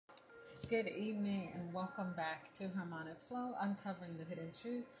Good evening and welcome back to Harmonic Flow, uncovering the hidden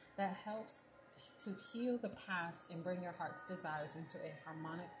truth that helps to heal the past and bring your heart's desires into a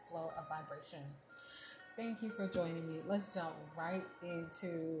harmonic flow of vibration. Thank you for joining me. Let's jump right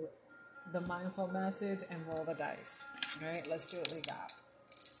into the mindful message and roll the dice. All right, let's see what we got.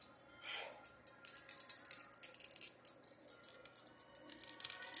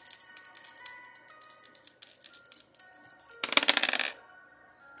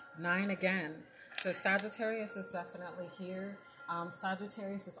 Nine again. So Sagittarius is definitely here.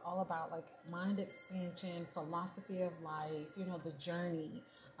 Sagittarius is all about like mind expansion, philosophy of life, the journey,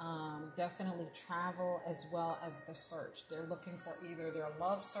 definitely travel as well as the search. They're looking for either their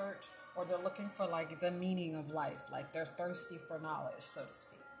love search or they're looking for like the meaning of life. Like they're thirsty for knowledge, so to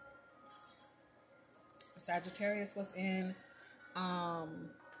speak. Sagittarius was in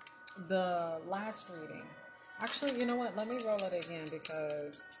the last reading. Actually, you know what? Let me roll it again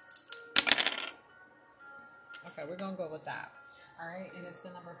because... Okay, we're going to go with that. All right, and it's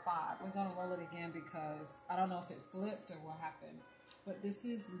the number 5. We're going to roll it again because I don't know if it flipped or what happened. But this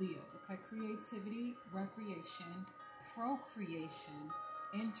is Leo, okay? Creativity, recreation, procreation,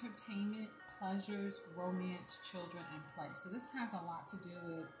 entertainment, pleasures, romance, children, and play. So this has a lot to do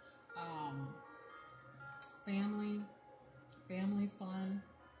with family fun,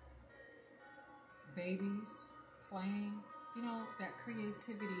 babies, playing, that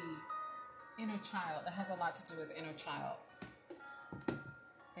creativity, inner child. That has a lot to do with inner child.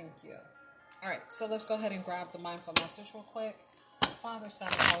 Thank you. All right, so let's go ahead and grab the mindful message real quick. Father, Son,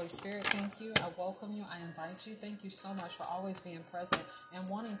 and Holy Spirit, thank you. I welcome you. I invite you. Thank you so much for always being present and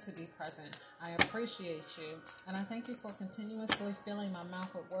wanting to be present. I appreciate you. And I thank you for continuously filling my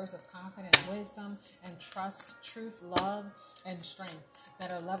mouth with words of confidence, wisdom, and trust, truth, love, and strength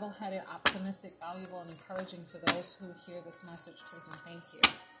that are level-headed, optimistic, valuable, and encouraging to those who hear this message. Please and thank you.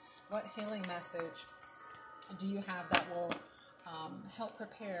 What healing message do you have that will help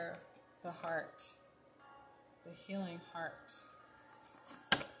prepare the heart, the healing heart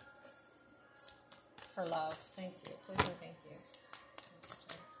for love? Thank you. Please and thank you.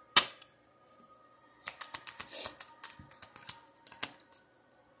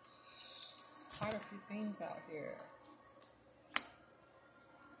 There's quite a few things out here.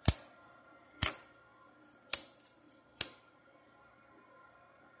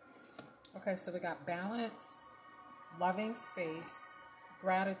 Okay, so we got balance, loving space,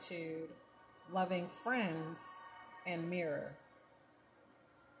 gratitude, loving friends, and mirror.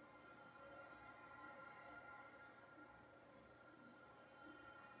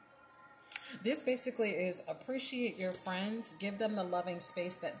 This basically is appreciate your friends, give them the loving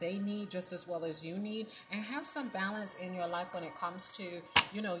space that they need just as well as you need, and have some balance in your life when it comes to,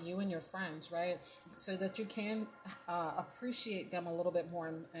 you and your friends, right? So that you can appreciate them a little bit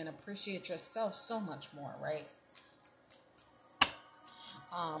more and appreciate yourself so much more, right?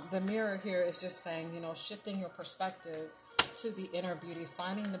 The mirror here is just saying, shifting your perspective to the inner beauty,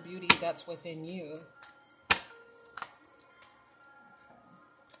 finding the beauty that's within you.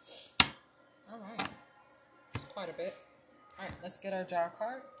 Okay. All right. It's quite a bit. All right, let's get our jar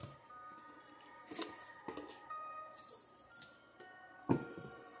card.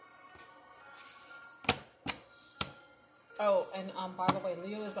 Oh, and by the way,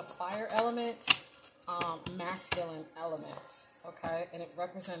 Leo is a fire element, masculine element, okay? And it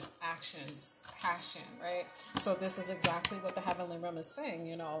represents actions, passion, right? So this is exactly what the Heavenly Realm is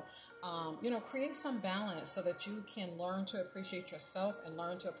saying, create some balance so that you can learn to appreciate yourself and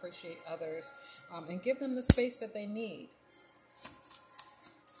learn to appreciate others, and give them the space that they need.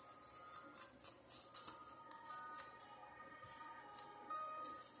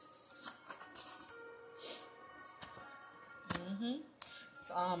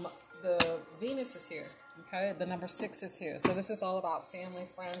 The Venus is here, okay? The number 6 is here. So this is all about family,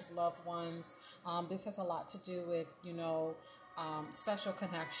 friends, loved ones. This has a lot to do with, special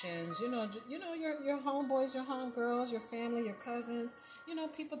connections, your homeboys, your homegirls, your family, your cousins,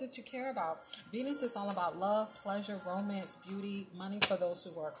 people that you care about. Venus is all about love, pleasure, romance, beauty, money for those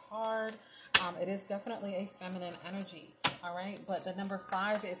who work hard. It is definitely a feminine energy, all right? But the number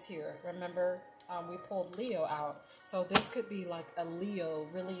 5 is here. Remember, we pulled Leo out. So this could be like a Leo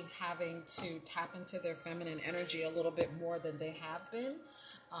really having to tap into their feminine energy a little bit more than they have been.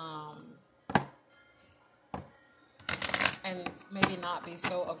 And maybe not be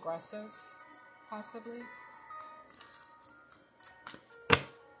so aggressive, possibly.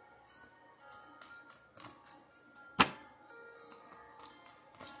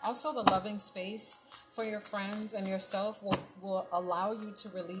 Also, the loving space for your friends and yourself will allow you to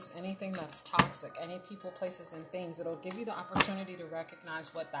release anything that's toxic, any people, places, and things. It'll give you the opportunity to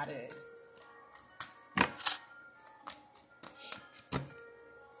recognize what that is.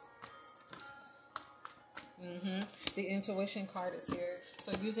 The intuition card is here.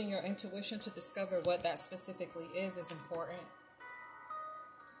 So using your intuition to discover what that specifically is important.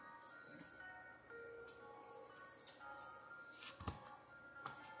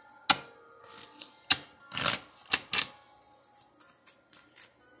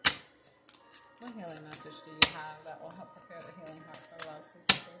 What healing message do you have that will help prepare the healing heart for love? Please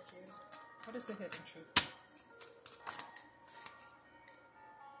thank you. What is the hidden truth?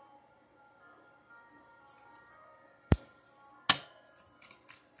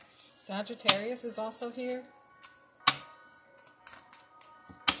 Sagittarius is also here.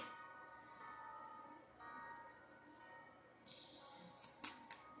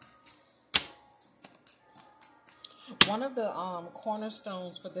 One of the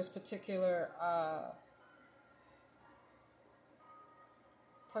cornerstones for this particular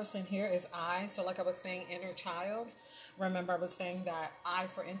person here is I. So like I was saying, inner child. Remember I was saying that I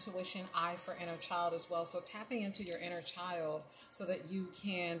for intuition, I for inner child as well. So tapping into your inner child so that you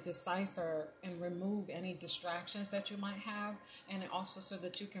can decipher and remove any distractions that you might have. And also so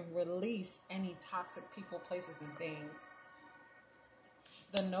that you can release any toxic people, places, and things.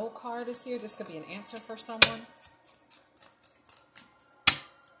 The no card is here. This could be an answer for someone.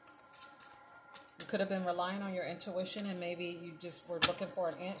 You could have been relying on your intuition and maybe you just were looking for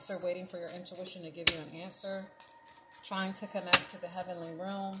an answer, waiting for your intuition to give you an answer, trying to connect to the heavenly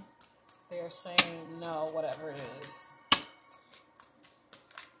realm. They're saying no, whatever it is.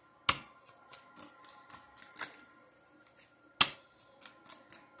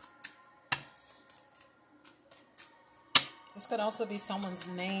 This could also be someone's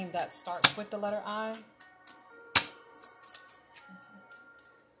name that starts with the letter I.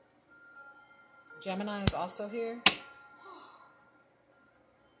 Gemini is also here.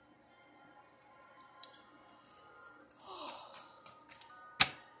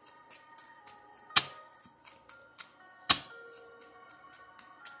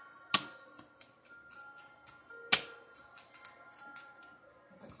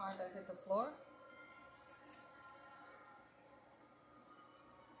 There's a card that hit the floor.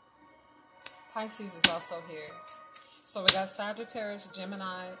 Pisces is also here. So we got Sagittarius,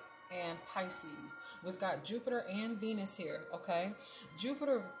 Gemini, and Pisces. We've got Jupiter and Venus here, okay?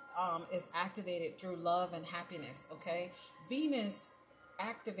 Jupiter is activated through love and happiness, okay? Venus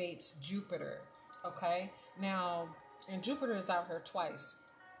activates Jupiter, okay? Now, and Jupiter is out here twice.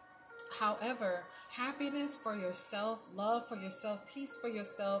 However, happiness for yourself, love for yourself, peace for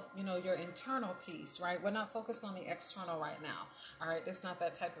yourself, you know, your internal peace, right? We're not focused on the external right now, all right? It's not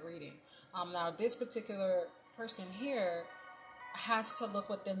that type of reading. Now, this particular person here has to look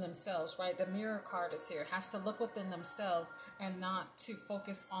within themselves, right? The mirror card is here, has to look within themselves and not to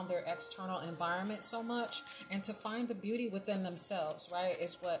focus on their external environment so much and to find the beauty within themselves, right?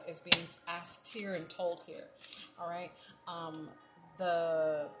 Is what is being asked here and told here, all right?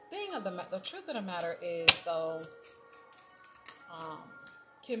 The thing of the truth of the matter is, though,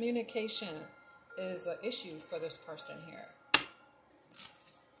 communication is an issue for this person here.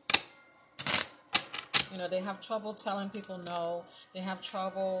 You know, they have trouble telling people no. They have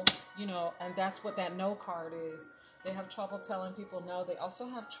trouble, you know, and that's what that no card is. They have trouble telling people no. They also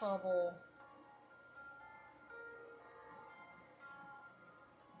have trouble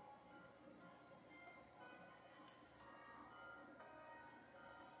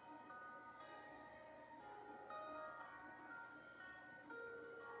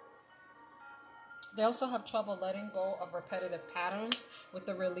They also have trouble letting go of repetitive patterns with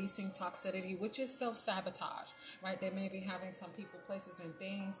the releasing toxicity, which is self-sabotage, right? They may be having some people, places, and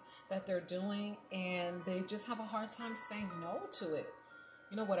things that they're doing, and they just have a hard time saying no to it,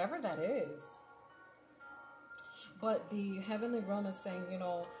 you know, whatever that is. But the heavenly realm is saying, you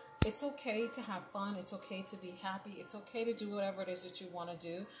know, it's okay to have fun. It's okay to be happy. It's okay to do whatever it is that you want to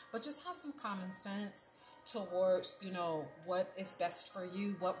do, but just have some common sense towards, you know, what is best for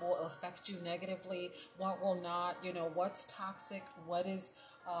you, what will affect you negatively, what will not, you know, what's toxic, what is,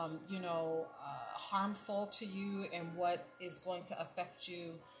 harmful to you, and what is going to affect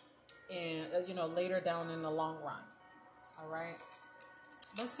you in, later down in the long run. All right.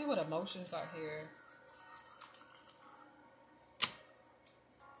 Let's see what emotions are here.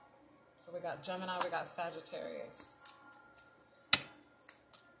 So we got Gemini, we got Sagittarius.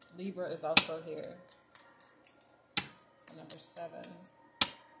 Libra is also here. Number 7.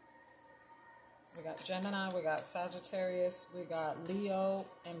 We got Gemini, we got Sagittarius, we got Leo,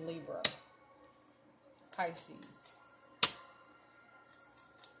 and Libra. Pisces.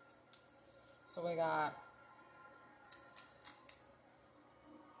 So we got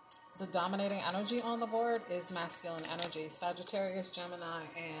the dominating energy on the board is masculine energy. Sagittarius, Gemini,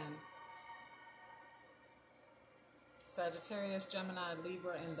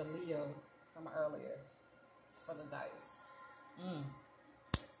 Libra, and the Leo from earlier for the dice.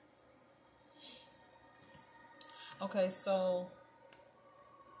 Okay, so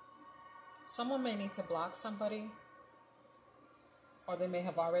someone may need to block somebody, or they may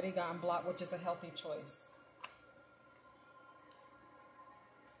have already gotten blocked, which is a healthy choice.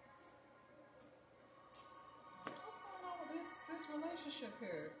 What's going on with this relationship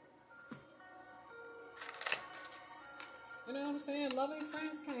here? You know what I'm saying? Loving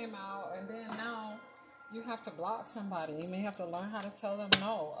friends came out, and then now you have to block somebody. You may have to learn how to tell them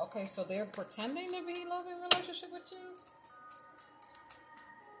no. Okay, so they're pretending to be loving relationship with you.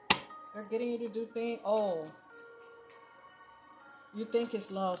 They're getting you to do things. Oh, you think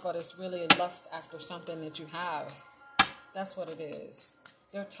it's love, but it's really lust after something that you have. That's what it is.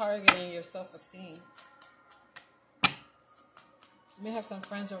 They're targeting your self-esteem. You may have some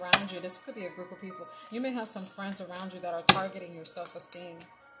friends around you. This could be a group of people. You may have some friends around you that are targeting your self-esteem.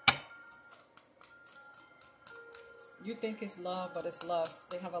 You think it's love, but it's lust.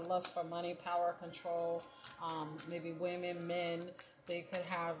 They have a lust for money, power, control. Maybe women, men. They could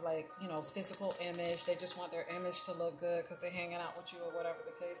have, like, physical image. They just want their image to look good because they're hanging out with you or whatever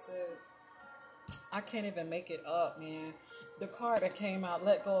the case is. I can't even make it up, man. The card that came out,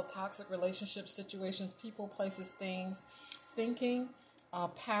 let go of toxic relationships, situations, people, places, things, thinking,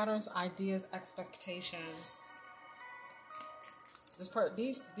 patterns, ideas, expectations.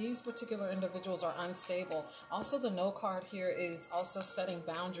 These particular individuals are unstable. Also, the no card here is also setting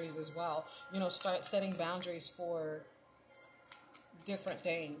boundaries as well. Start setting boundaries for different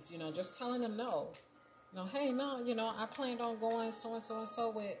things. Just telling them no. Hey, no, I planned on going so and so and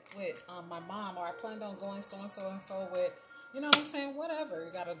so with my mom, or I planned on going so and so with, what I'm saying? Whatever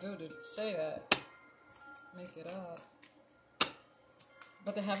you gotta do to say that. Make it up.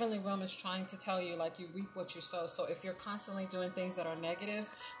 But the heavenly realm is trying to tell you, like, you reap what you sow. So if you're constantly doing things that are negative,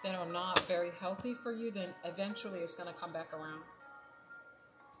 that are not very healthy for you, then eventually it's going to come back around.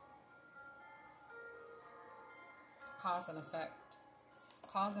 Cause and effect.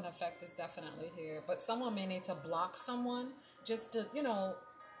 Cause and effect is definitely here. But someone may need to block someone just to,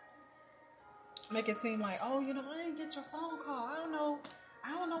 make it seem like, oh, I didn't get your phone call. I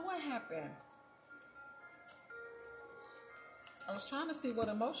don't know what happened. I was trying to see what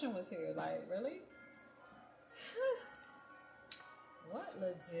emotion was here. Like, really? What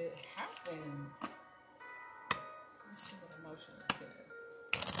legit happened? Let's see what emotion is here.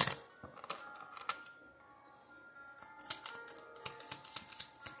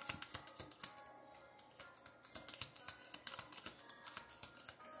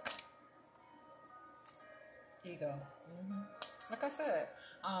 Ego. Like I said,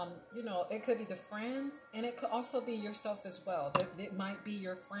 it could be the friends, and it could also be yourself as well. It might be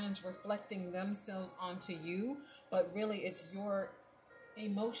your friends reflecting themselves onto you, but really it's your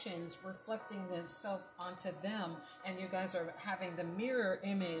emotions reflecting themselves onto them, and you guys are having the mirror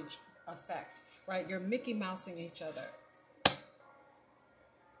image effect, right? You're Mickey Mousing each other.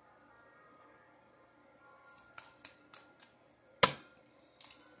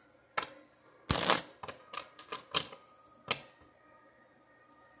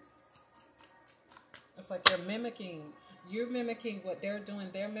 It's like you're mimicking what they're doing,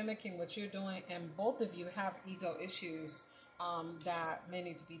 they're mimicking what you're doing, and both of you have ego issues that may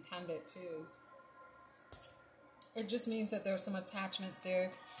need to be tended to. It just means that there's some attachments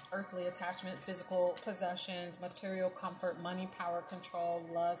there, earthly attachment, physical possessions, material comfort, money, power, control,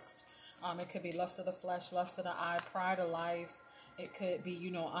 lust. It could be lust of the flesh, lust of the eye, pride of life. It could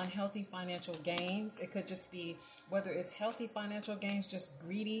be, unhealthy financial gains. It could just be, whether it's healthy financial gains, just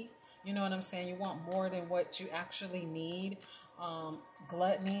greedy. You know what I'm saying? You want more than what you actually need.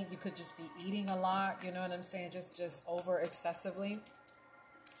 Gluttony, you could just be eating a lot. You know what I'm saying? Just over excessively.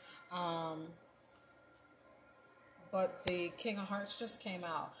 But the King of Hearts just came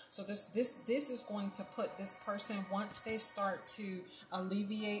out. So this is going to put this person, once they start to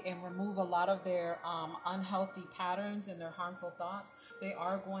alleviate and remove a lot of their unhealthy patterns and their harmful thoughts, they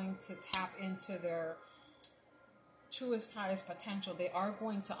are going to tap into their truest, highest potential. They are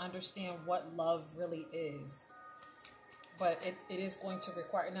going to understand what love really is. But it is going to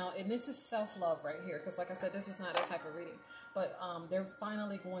require, now, and this is self-love right here, because like I said, this is not that type of reading. But they're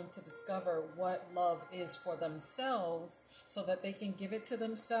finally going to discover what love is for themselves, so that they can give it to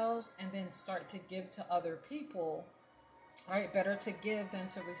themselves and then start to give to other people. Right? Better to give than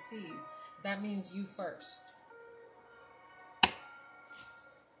to receive. That means you first.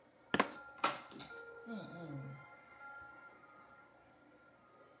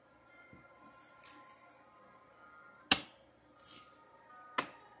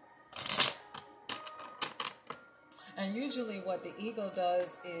 And usually what the ego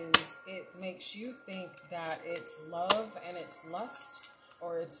does is it makes you think that it's love and it's lust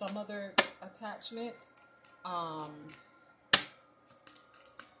or it's some other attachment. Um,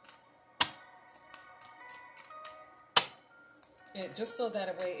 just so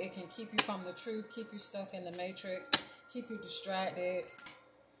that way it can keep you from the truth, keep you stuck in the matrix, keep you distracted.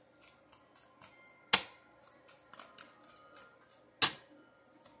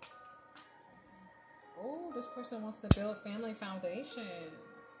 Oh, this person wants to build family foundations.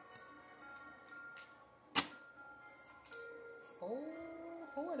 Oh,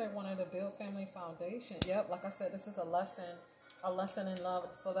 who are they wanting to build family foundation? Yep, like I said, this is a lesson in love.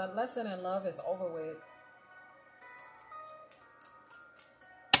 So that lesson in love is over with.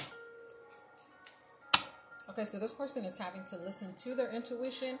 Okay, so this person is having to listen to their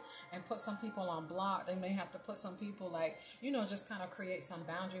intuition and put some people on block. They may have to put some people like, just kind of create some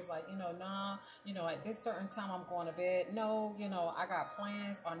boundaries like, nah, at this certain time I'm going to bed. No, I got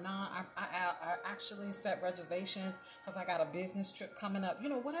plans or nah, I actually set reservations because I got a business trip coming up.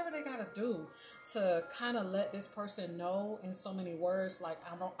 Whatever they got to do to kind of let this person know in so many words, like,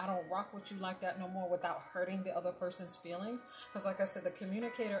 I don't rock with you like that no more without hurting the other person's feelings. Because like I said, the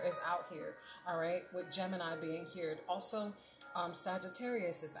communicator is out here, all right, with Gemini being here. Also,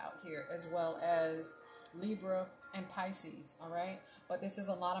 Sagittarius is out here, as well as Libra and Pisces, all right? But this is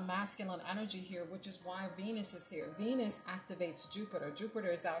a lot of masculine energy here, which is why Venus is here. Venus activates Jupiter. Jupiter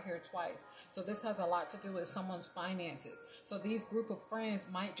is out here twice. So this has a lot to do with someone's finances. So these group of friends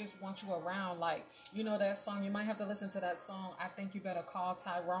might just want you around, like, that song, you might have to listen to that song, I Think You Better Call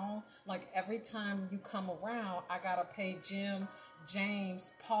Tyrone. Like, every time you come around, I gotta pay Jim,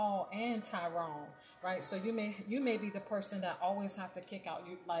 James, Paul, and Tyrone, right? So you may be the person that always have to kick out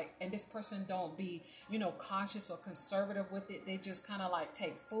you, like, and this person don't be cautious or conservative with it. They just kind of like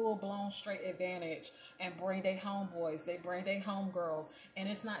take full blown straight advantage and bring their homeboys, they bring their homegirls, and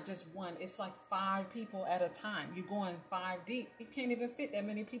it's not just one, it's like 5 people at a time. You going 5 deep. You can't even fit that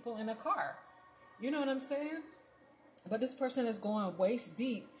many people in a car. You know what I'm saying? But this person is going waist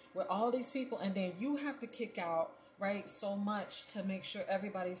deep with all these people, and then you have to kick out, right, so much to make sure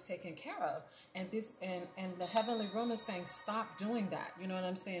everybody's taken care of. And this and the heavenly realm is saying, stop doing that. You know what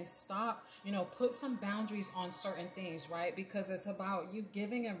I'm saying? Stop, put some boundaries on certain things, right? Because it's about you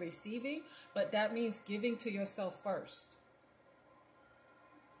giving and receiving, but that means giving to yourself first.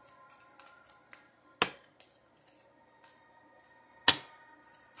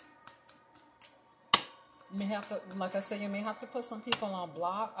 You may have to, like I said, you may have to put some people on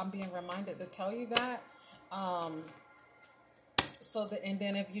block. I'm being reminded to tell you that. So that, and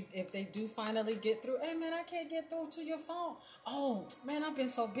then if they do finally get through, hey man, I can't get through to your phone. Oh man, I've been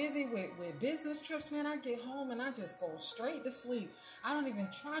so busy with business trips, man. I get home and I just go straight to sleep. I don't even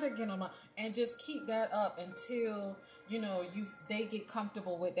try to get on my, and just keep that up until they get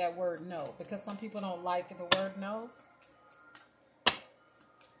comfortable with that word no, because some people don't like the word no.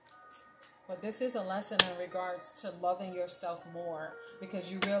 But this is a lesson in regards to loving yourself more, because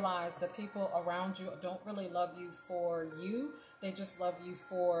you realize the people around you don't really love you for you. They just love you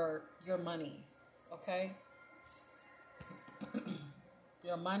for your money. Okay?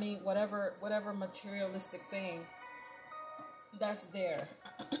 Your money, whatever materialistic thing that's there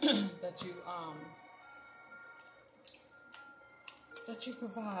that you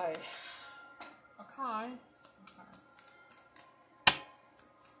provide. Okay.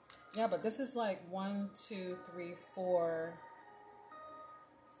 Yeah, but this is like 4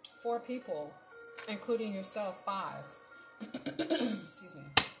 people, including yourself, 5. Excuse me.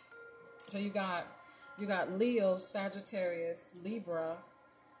 So you got Leo, Sagittarius, Libra,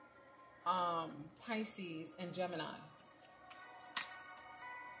 Pisces, and Gemini.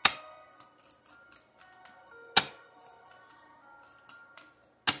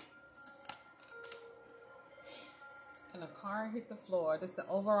 And the car hit the floor. This is the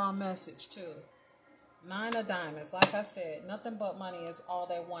overall message too. 9 of diamonds. Like I said, nothing but money is all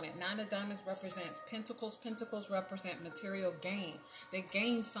they wanted. 9 of diamonds represents pentacles. Pentacles represent material gain. They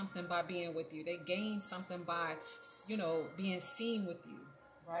gain something by being with you. They gain something by, being seen with you,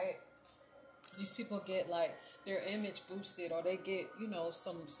 right? These people get like their image boosted, or they get,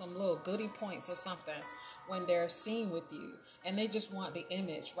 some little goodie points or something when they're seen with you. And they just want the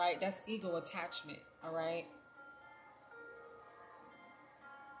image, right? That's ego attachment, all right?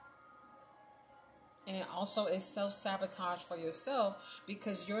 And it also is self-sabotage for yourself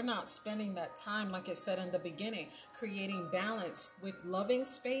because you're not spending that time, like it said in the beginning, creating balance with loving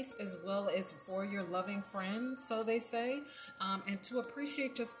space as well as for your loving friends, so they say, and to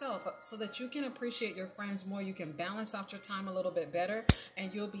appreciate yourself so that you can appreciate your friends more. You can balance out your time a little bit better,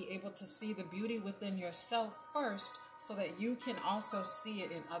 and you'll be able to see the beauty within yourself first so that you can also see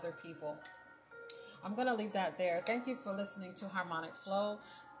it in other people. I'm going to leave that there. Thank you for listening to Harmonic Flow.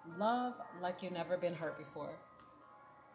 Love like you've never been hurt before.